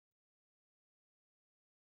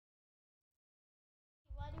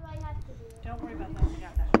Don't worry about that. I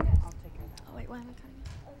got that. I'll take care of that. Oh, wait, why am I cutting?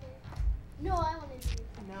 No, I want to do it.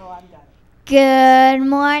 No, I'm done. Good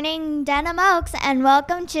morning, Denham Oaks, and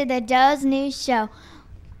welcome to the Doe's News Show.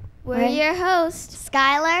 We're your hosts,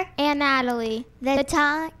 Skylar. and Natalie. The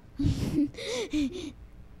time.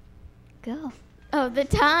 Go. Oh, the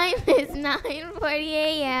time is 9:40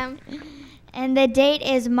 a.m. And the date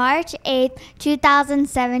is March 8th,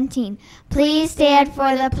 2017. Please stand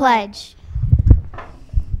for the pledge.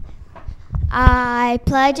 I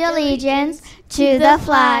pledge allegiance to the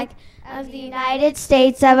flag of the United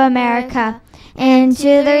States of America and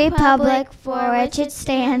to the republic for which it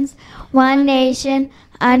stands, one nation,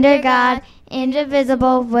 under God,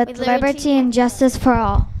 indivisible, with liberty and justice for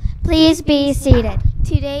all. Please be seated.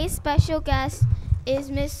 Today's special guest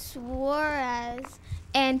is Miss Suarez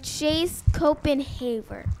and Chase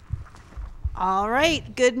Copenhaver. All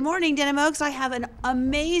right. Good morning, Denham Oaks. I have an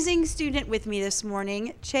amazing student with me this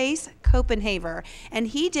morning, Chase Copenhaver, and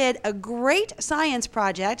he did a great science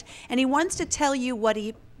project, and he wants to tell you what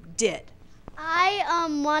he did. I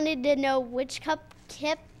wanted to know which cup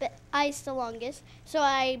kept the ice the longest, so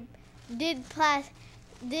I did the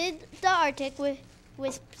Arctic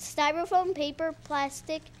with styrofoam, paper,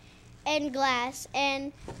 plastic, and glass,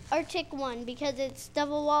 and Arctic won because it's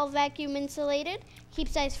double wall vacuum insulated,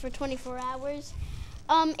 keeps ice for 24 hours,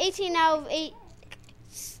 18 out of 8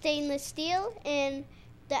 stainless steel, and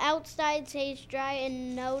the outside stays dry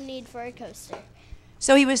and no need for a coaster.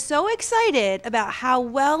 So he was so excited about how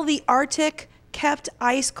well the Arctic kept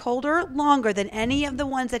ice colder longer than any of the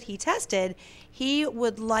ones that he tested. He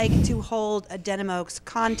would like to hold a Denham Oaks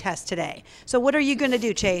contest today. So what are you going to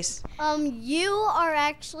do, Chase? You are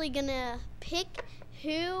actually gonna pick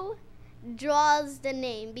who draws the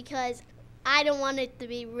name because I don't want it to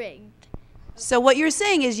be rigged. So what you're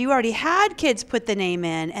saying is you already had kids put the name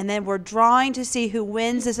in, and then we're drawing to see who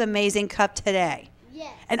wins this amazing cup today.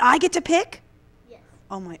 Yes. And I get to pick? Yes.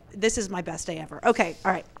 Oh my, this is my best day ever. Okay,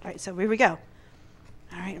 all right, so here we go.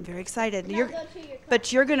 All right, I'm very excited. Now go to your cup.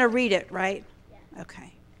 But you're going to read it, right? Yeah.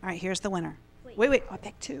 Okay. All right, here's the winner. Wait. I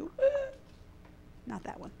picked two. Not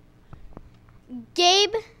that one.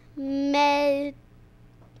 Gabe I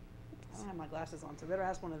don't have my glasses on, so I better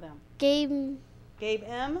ask one of them. Gabe. Gabe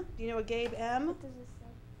M? Do you know what Gabe M? What does it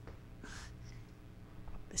say?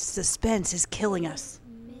 The suspense is killing us.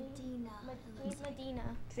 Medina.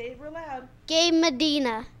 Say it real loud. Gabe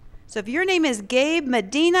Medina. So if your name is Gabe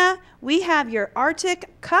Medina, we have your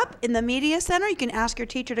Arctic cup in the media center. You can ask your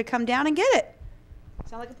teacher to come down and get it.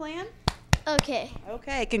 Sound like a plan? Okay.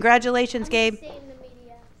 Okay, congratulations, Gabe. Save the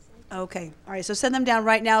media. Okay, all right, so send them down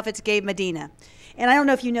right now if it's Gabe Medina. And I don't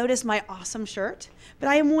know if you noticed my awesome shirt, but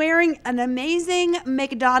I am wearing an amazing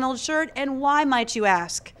McDonald's shirt, and why, might you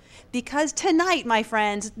ask? Because tonight, my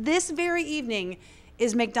friends, this very evening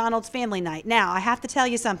is McDonald's family night. Now, I have to tell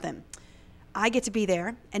you something. I get to be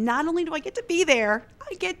there, and not only do I get to be there,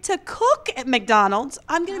 I get to cook at McDonald's.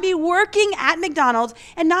 I'm going to be working at McDonald's,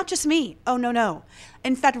 and not just me. Oh, no.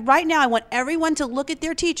 In fact, right now, I want everyone to look at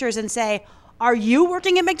their teachers and say, are you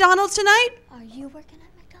working at McDonald's tonight? Are you working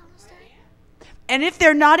at McDonald's today? And if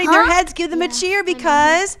they're nodding their heads, give them a cheer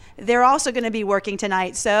because they're also going to be working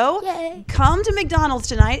tonight. So come to McDonald's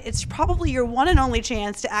tonight. It's probably your one and only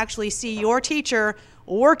chance to actually see your teacher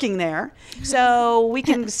working there. So we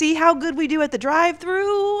can see how good we do at the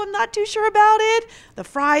drive-thru. I'm not too sure about it. The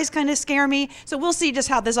fries kind of scare me. So we'll see just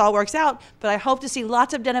how this all works out. But I hope to see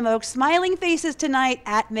lots of Denham Oaks smiling faces tonight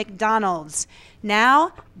at McDonald's.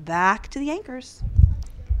 Now, back to the anchors.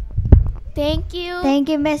 Thank you. Thank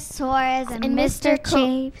you, Miss Suarez and Mr.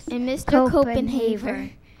 Chase and Mr.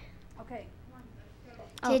 Copenhaver. Okay.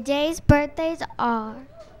 Today's birthdays are...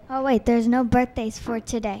 Oh, wait, there's no birthdays for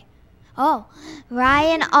today. Oh,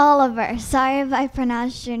 Ryan Oliver. Sorry if I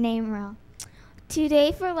pronounced your name wrong.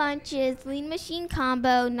 Today for lunch is Lean Machine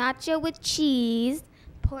Combo, nacho with cheese,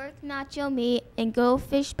 pork nacho meat, and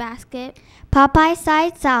goldfish basket. Popeye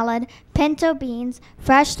side salad, pinto beans,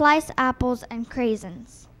 fresh sliced apples, and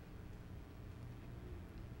craisins.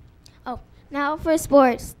 Oh, now for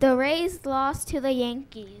sports. The Rays lost to the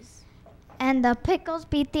Yankees. And the Pickles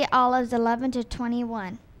beat the Olives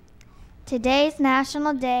 11-21. Today's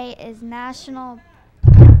national day is National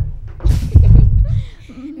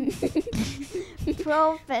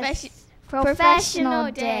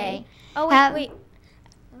Professional Day. Oh, wait.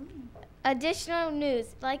 Additional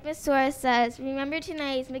news. Like Miss Suarez says, remember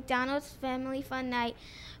tonight's McDonald's Family Fun Night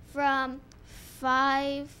from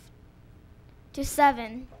 5 to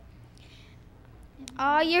 7.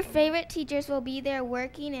 All your favorite teachers will be there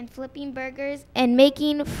working and flipping burgers and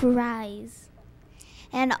making fries.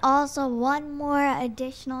 And also one more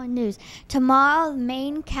additional news. Tomorrow, the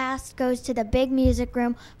main cast goes to the big music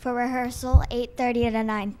room for rehearsal, 8:30 to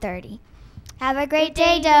 9:30. Have a great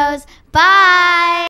day, Does. Bye!